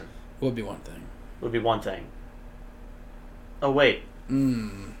Boston. Would be one thing. It would be one thing. Oh, wait.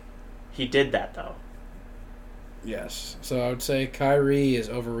 Mm. He did that, though. Yes. So I would say Kyrie is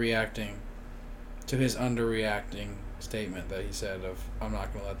overreacting to his underreacting statement that he said of, I'm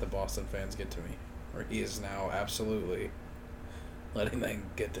not going to let the Boston fans get to me. Or he is now absolutely letting them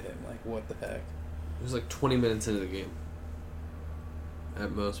get to him. What the heck? It was 20 minutes into the game.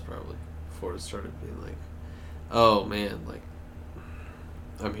 At most, probably. Before it started being oh, man,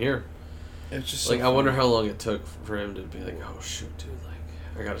 I'm here. It's just I wonder how long it took for him to be oh, shoot, dude,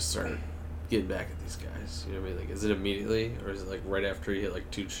 I got to start getting back at these guys. You know what I mean? Is it immediately, or is it right after he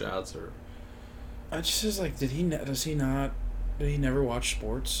hit 2 shots, or... I just is did he never watch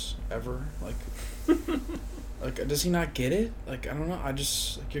sports ever? Does he not get it? I don't know. I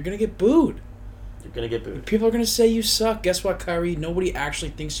just you're gonna get booed. You're going to get booed. People are gonna say you suck. Guess what, Kyrie? Nobody actually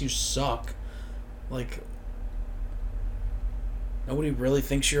thinks you suck. Nobody really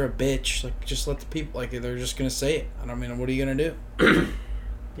thinks you're a bitch. Just let the people they're just gonna say it. I mean, what are you gonna do?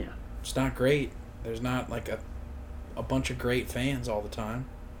 Yeah. It's not great. There's not a bunch of great fans all the time.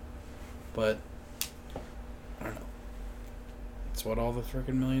 But I don't know. It's what all the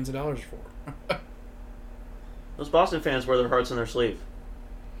freaking millions of dollars are for. Those Boston fans wear their hearts on their sleeve.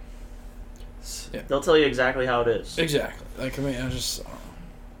 Yeah. They'll tell you exactly how it is. Exactly. I don't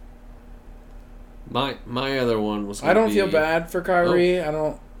know. My other one was... I don't feel bad for Kyrie. Oh. I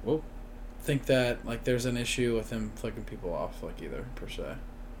don't Whoa. think that there's an issue with him flicking people off either per se.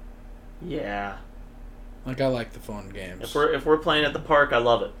 Yeah. Like, I like the fun games. If we're playing at the park, I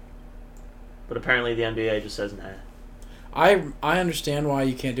love it. But apparently the NBA just says nah. I understand why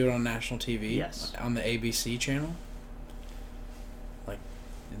you can't do it on national TV. Yes. On the ABC channel. Like,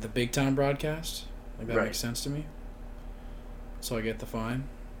 the big-time broadcast. Like, that makes sense to me. So I get the fine.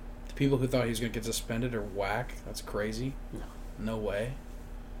 The people who thought he was going to get suspended are whack. That's crazy. No way.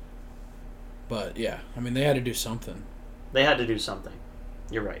 But, yeah. I mean, they had to do something. They had to do something.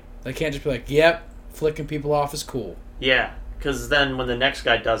 You're right. They can't just be like, yep, flicking people off is cool. Yeah, because then when the next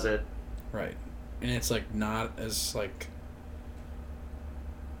guy does it... Right. And it's, like, not as, like...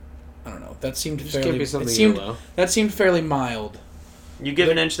 I don't know. That seemed fairly... That seemed fairly mild. You give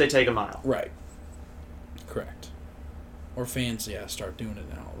an inch, they take a mile. Right. Correct. Or fans, start doing it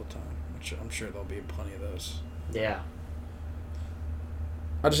now all the time. Which I'm sure there'll be plenty of those. Yeah.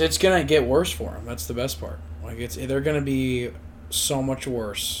 It's gonna get worse for them. That's the best part. Like, they're gonna be so much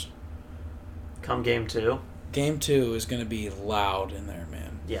worse. Come game 2. Game 2 is gonna be loud in there,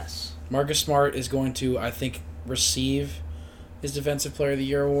 man. Yes. Marcus Smart is going to, I think, receive his Defensive Player of the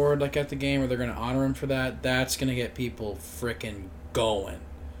Year award, like, at the game, or they're gonna honor him for that. That's gonna get people frickin' going.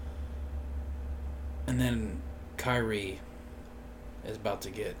 And then Kyrie is about to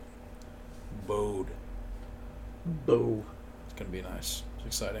get booed. Boo. It's going to be nice. It's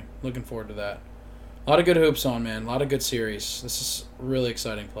exciting. Looking forward to that. A lot of good hoops on, man. A lot of good series. This is really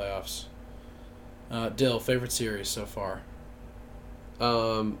exciting playoffs. Dill, favorite series so far?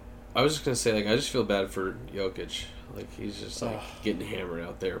 I was just going to say, like, I just feel bad for Jokic. Like, he's just, like, getting hammered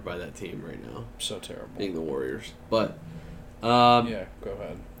out there by that team right now. So terrible. Being the Warriors. But, yeah, go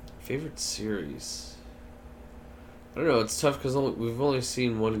ahead. Favorite series? I don't know. It's tough because we've only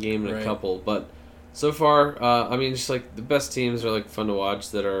seen one game in a couple. But so far, I mean, just, like, the best teams are, like, fun to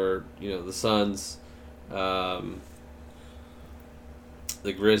watch that are, the Suns, the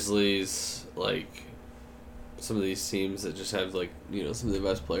Grizzlies, like, some of these teams that just have, like, some of the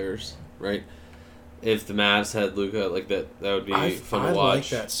best players, right? If the Mavs had Luka, like, that would be fun to watch. I like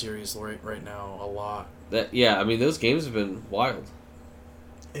that series right now a lot. I mean, those games have been wild.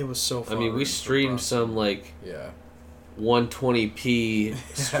 It was so fun. I mean, we streamed some, like, 120p Yeah,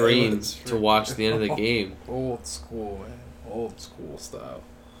 streams to watch the end of the game. Old school, man. Old school style.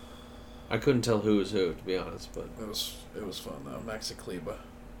 I couldn't tell who was who, to be honest, but It was fun, though. Maxi Kleba.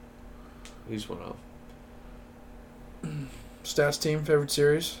 he just went off. Stats team, favorite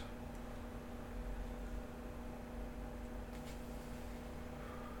series?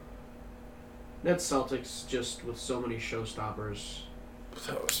 Nets Celtics, just with so many showstoppers.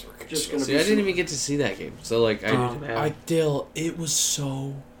 That was freaking Just so gonna See, I didn't even get to see that game. So, like, it was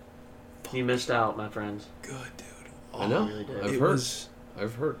so You missed out, my friends. good, dude. I know. really did.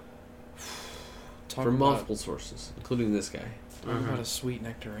 I've heard. Talk From about, multiple sources, including this guy. talk about a sweet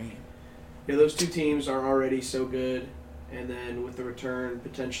nectarine. Yeah, those two teams are already so good. And then with the return,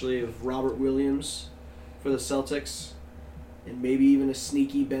 potentially, of Robert Williams for the Celtics, and maybe even a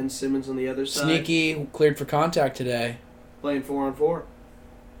sneaky Ben Simmons on the other side. Sneaky, cleared for contact today. Playing 4-on-4.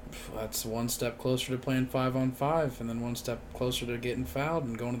 That's one step closer to playing 5-on-5, and then one step closer to getting fouled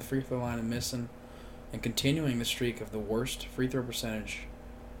and going to the free throw line and missing, and continuing the streak of the worst free throw percentage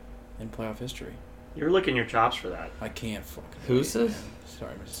in playoff history. You're licking your chops for that. I can't fucking. Who's believe it, this? man.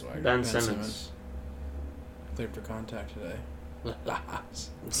 Sorry, Mrs. Wagner. Ben Simmons. Cleared for contact today.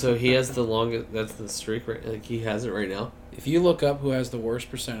 So he has the longest. That's the streak, right? Like he has it right now. If you look up who has the worst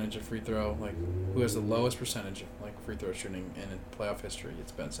percentage of free throw, like who has the lowest percentage of like free throw shooting in playoff history,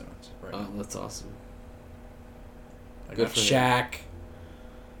 it's Ben Simmons. Right. Oh, that's awesome. Like good not for him. Shaq.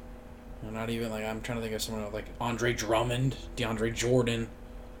 Or not even like I'm trying to think of someone like Andre Drummond, DeAndre Jordan.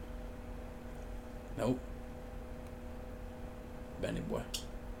 Nope. Benny boy.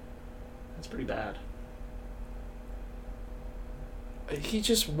 That's pretty bad.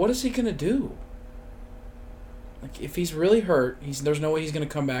 What is he gonna do? Like, if he's really hurt, there's no way he's gonna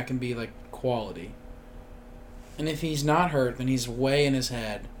come back and be like quality. And if he's not hurt, then he's way in his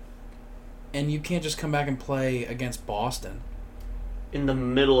head. And you can't just come back and play against Boston In the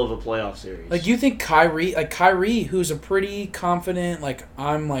middle of a playoff series. Like, you think Kyrie, who's a pretty confident, like,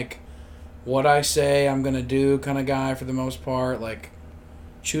 I'm like, what I say I'm gonna do kind of guy for the most part, like,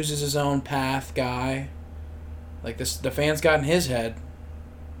 chooses his own path guy. Like, the fans got in his head.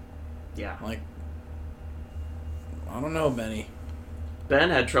 Yeah. Like, I don't know, Benny. Ben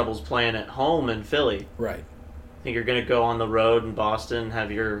had troubles playing at home in Philly. Right. Think you're going to go on the road in Boston,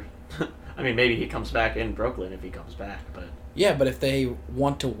 have your... I mean, maybe he comes back in Brooklyn if he comes back, but... Yeah, but if they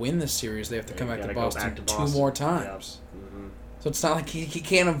want to win this series, they have to come back to Boston two more times. Yep. Mm-hmm. So it's not like he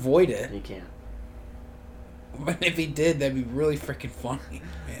can't avoid it. He can't. But if he did, that'd be really freaking funny,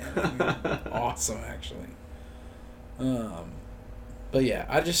 man. That'd be awesome, actually. But yeah,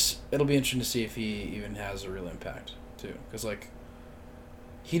 it'll be interesting to see if he even has a real impact, too. Because, like,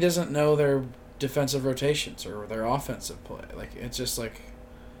 he doesn't know their defensive rotations or their offensive play. Like, it's just like,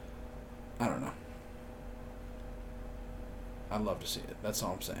 I don't know. I'd love to see it. That's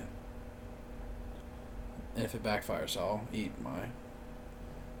all I'm saying. And if it backfires, I'll eat my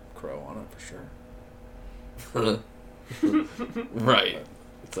crow on it for sure. Right.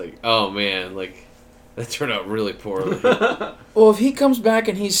 It's like, oh man, like that turned out really poorly. Well, if he comes back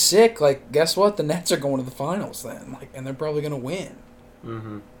and he's sick, like, guess what? The Nets are going to the finals then, like, and they're probably going to win.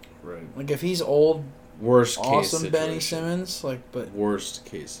 Mm-hmm. Right. Like, if he's old, Worst awesome case Benny situation. Simmons, like, but Worst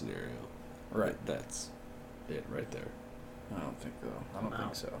case scenario. right. That's it right there. I don't think though. I don't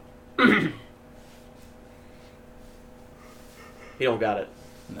think so. He don't got it.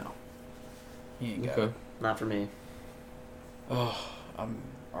 No. He ain't got Okay. it. Not for me. Oh, I'm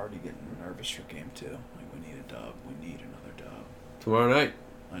already getting nervous for game 2. Like, we need a dub. We need another dub. Tomorrow night.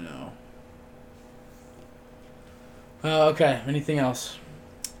 I know. Okay. Anything else?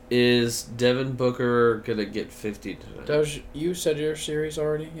 Is Devin Booker gonna get 50 tonight? Doge, you said your series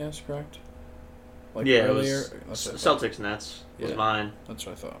already? Yes, correct? Like Yeah, earlier? it was That's what I thought. Celtics Nets was Yeah. mine. That's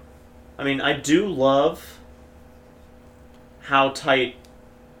what I thought. I mean, I do love how tight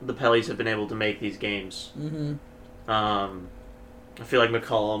the Pellies have been able to make these games. Mm-hmm. I feel like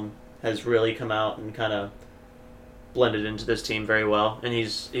McCollum has really come out and kind of blended into this team very well, and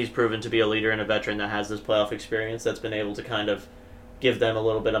he's proven to be a leader and a veteran that has this playoff experience that's been able to kind of give them a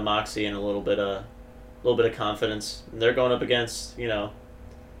little bit of moxie and a little bit of confidence. And they're going up against, you know,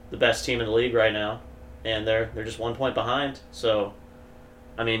 the best team in the league right now, and they're just 1 point behind. So,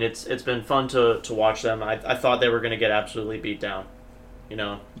 I mean, it's been fun to watch them. I thought they were going to get absolutely beat down. You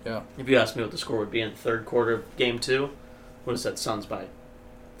know, Yeah. if you asked me what the score would be in the third quarter of game 2, would have said Suns by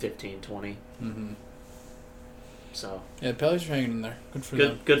 15, 20. Mm-hmm. So Yeah, Pelly's hanging in there. Good for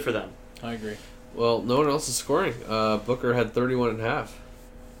them. good for them. I agree. Well, no one else is scoring. Booker had 31 and a half.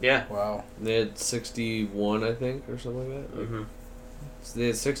 Yeah. Wow. They had 61, I think, or something like that. Like, Mm-hmm. so they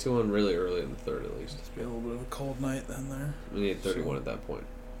had 61 really early in the third, at least. Must be a little bit of a cold night then there. And he had 31 at that point.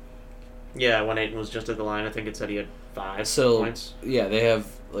 Yeah, when Ayton was just at the line, I think it said he had 5 So, points. yeah, they have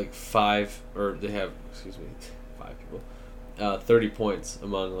like 5 people. 30 points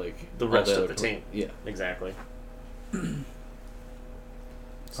among like The all rest of other the team. Yeah. Exactly.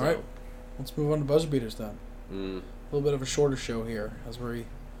 So, All right. Let's move on to buzzer beaters then. Mm, A little bit of a shorter show here as we're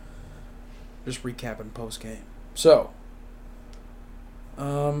just recapping post game. So,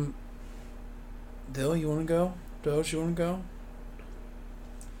 Dill, you want to go? Doge, you want to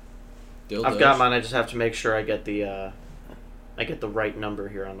go? I've got mine. I just have to make sure I get the right number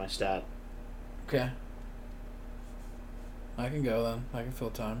here on my stat. Okay. I can go then. I can fill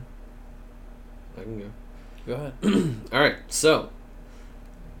time. I can go. Go ahead. All right, so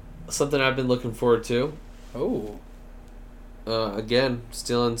something I've been looking forward to. Oh. Again,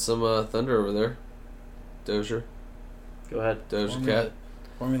 stealing some thunder over there. Dozier. Go ahead. Doja Cat.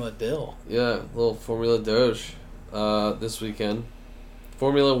 Formula Dill. Yeah, little Formula Doge this weekend.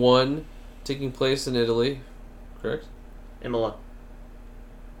 Formula 1 taking place in Italy, correct? Imola.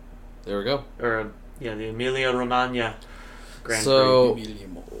 There we go. Or, yeah, the Emilia Romagna Grand So, Prix.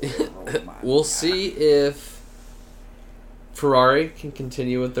 we'll see if Ferrari can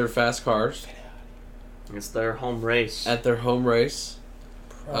continue with their fast cars Prix. It's their home race. at their home race.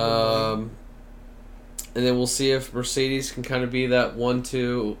 Probably. And then we'll see if Mercedes can kind of be that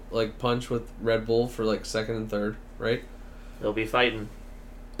 1-2 like punch with Red Bull for like second and third, right? They'll be fighting.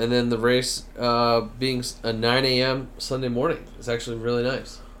 And then the race being a 9 a.m. Sunday morning is actually really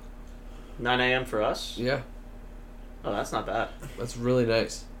nice. 9 a.m. for us? Yeah, Oh, that's not bad. that's really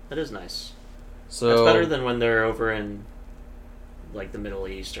nice. That is nice. So That's better than when th're over in, like, the Middle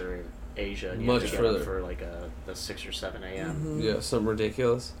East or Asia. And you Much have to get up further. for, like, a 6 or 7 a.m. Mhm. yeah, something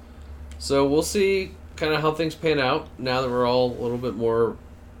ridiculous. So we'll see kind of how things pan out now that we're all a little bit more,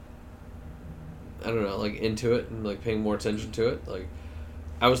 I don't know, like into it and like paying more attention to it. Like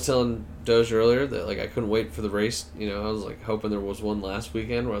I was telling Doge earlier that like I couldn't wait for the race. You know, I was like hoping there was one last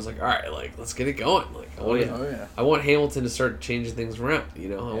weekend where I was like, all right, like let's get it going. Like Oh yeah. I want Hamilton to start changing things around. You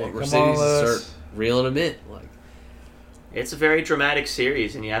know, I Yeah, want come Mercedes on, to Lewis. start reeling them in. Like It's a very dramatic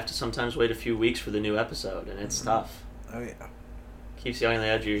series, and you have to sometimes wait a few weeks for the new episode, and it's tough. Oh yeah. Keeps you on the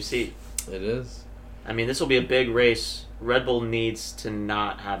edge of your seat. it is. I mean, this will be a big race. Red Bull needs to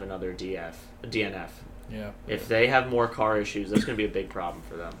not have another DNF. Yeah. If they have more car issues, that's going to be a big problem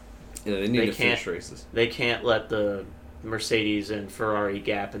for them. Yeah, they need They to finish can't- races. They can't let the Mercedes and Ferrari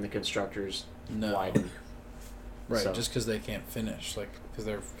gap in the constructors No. widen. Right, So- just because they can't finish, like because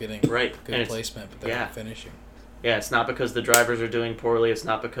they're getting Right, and good it's- placement, but they're yeah. not finishing. Yeah, it's not because the drivers are doing poorly. It's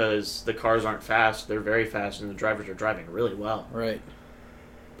not because the cars aren't fast. They're very fast, and the drivers are driving really well. Right.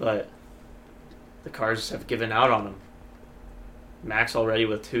 But the cars have given out on them. Max already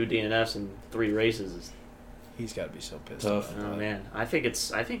with 2 DNFs and 3 races. Is, He's got to be so pissed. Tough. About oh that. man, I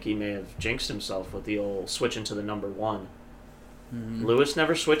think he may have jinxed himself with the old switching to the number 1. Mhm. Lewis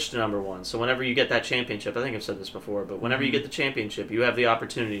never switched to number 1, so whenever you get that championship, I think I've said this before, but whenever you get the championship, you have the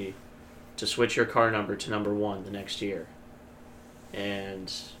opportunity to switch your car number to number 1 the next year.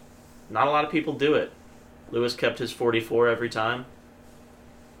 And not a lot of people do it. Lewis kept his 44 every time.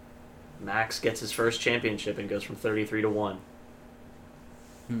 Max gets his first championship and goes from 33 to 1.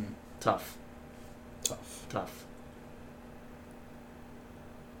 Tough. Tough.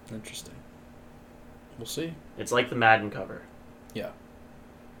 Interesting. We'll see. It's like the Madden cover.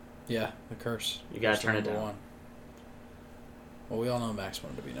 Yeah, the curse. You gotta Curse to turn it number down. 1. Well, we all know Max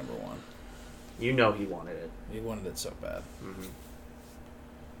wanted to be number 1. You know he wanted it. He wanted it so bad.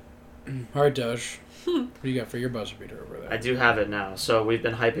 Mm-hmm. All right, Doge. What do you got for your buzzer beater over there? I do have it now. So we've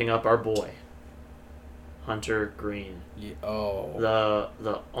been hyping up our boy, Hunter Green. Yeah, oh.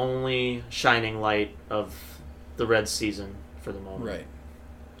 The only shining light of the Reds season for the moment. Right.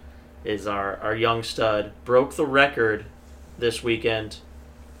 Is our young stud. Broke the record this weekend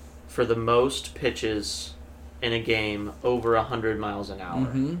for the most pitches in a game over 100 miles an hour.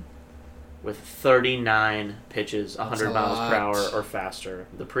 Mm-hmm. With 39 pitches, That's 100 a miles per lot. hour or faster.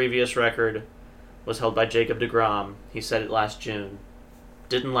 The previous record was held by Jacob deGrom. He set it last June.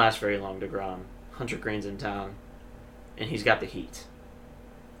 Didn't last very long, deGrom. Hunter Green's in town. And he's got the heat.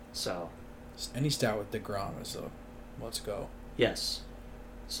 So, Any stout with DeGrom is let's go. yes.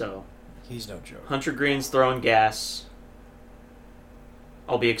 So, He's no joke. Hunter Green's throwing gas.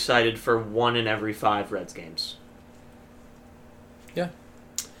 I'll be excited for 1 in every 5 Reds games.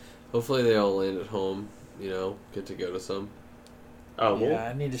 Hopefully they all land at home, get to go to some. Oh,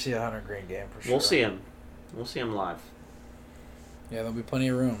 I need to see a Hunter Green game for sure. we'll see him. We'll see him live. Yeah, there'll be plenty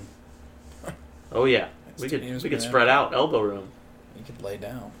of room. Oh, yeah. That We stadium's could been spread empty. out, elbow room. You could lay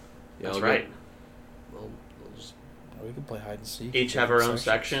down. Yeah, That's I'll right. I'll just Or we could play hide and seek. Each have our own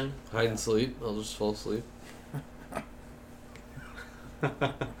section. hide and sleep. I'll just fall asleep.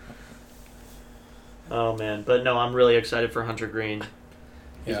 Oh man, but no, I'm really excited for Hunter Green.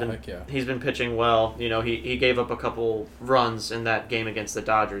 He's Yeah, been heck yeah. he's been pitching well. He gave up a couple runs in that game against the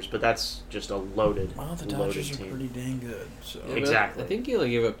Dodgers, but that's just a loaded, Well, the loaded Dodgers are team. pretty dang good. So Yeah, but Exactly. I think he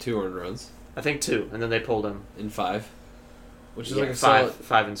only gave up 2 earned runs I think 2, and then they pulled him. in 5, which is Yeah, like a 5, solid.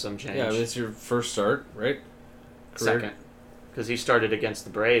 5 and some change. Yeah, I mean, it's your first start, right? Second, because he started against the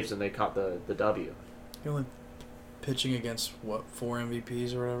Braves and they caught the W. You're only pitching against 4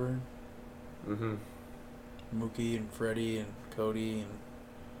 MVPs or whatever. Mm-hmm. Mookie and Freddie and Cody and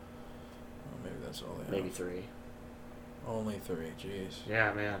maybe that's all they have. Maybe 3. Only 3. Jeez.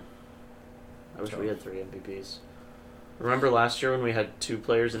 Yeah, man. I wish Tough. we had 3 MVPs. Remember last year when we had 2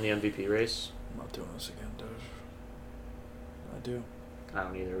 players in the MVP race? I'm not doing this again, Doge. I do. I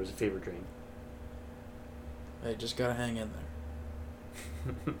don't either. It was a fever dream. Hey, just gotta hang in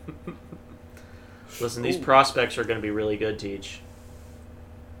there. Listen, these Ooh. prospects are going to be really good, Teej.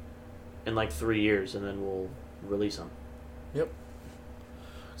 In like 3 years, and then we'll release them. Yep.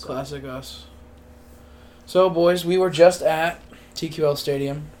 So- Classic us. So, boys, we were just at TQL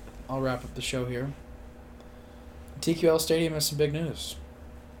Stadium. I'll wrap up the show here. TQL Stadium has some big news.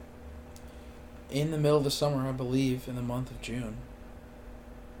 In the middle of the summer, I believe, in the month of June,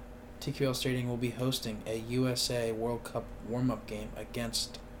 TQL Stadium will be hosting a USA World Cup warm-up game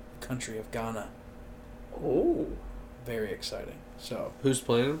against the country of Ghana. Oh. Very exciting. So, Who's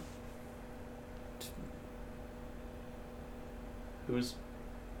playing? Who's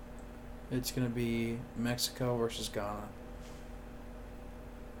it's going to be Mexico versus Ghana.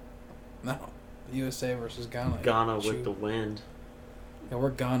 No, USA versus Ghana. Ghana Shoot. with the wind? Yeah, we're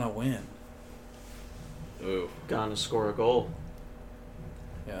Ghana win. Oh, Ghana score a goal.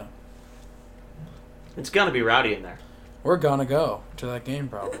 Yeah. It's going to be rowdy in there. We're gonna go to that game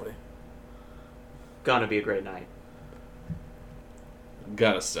probably. Going to be a great night.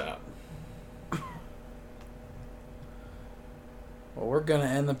 gotta stop. Well, we're gonna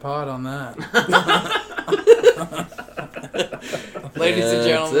end the pod on that. Ladies and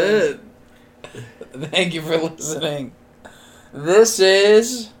gentlemen, That's it. thank you for listening. This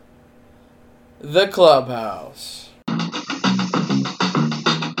is the Clubhouse.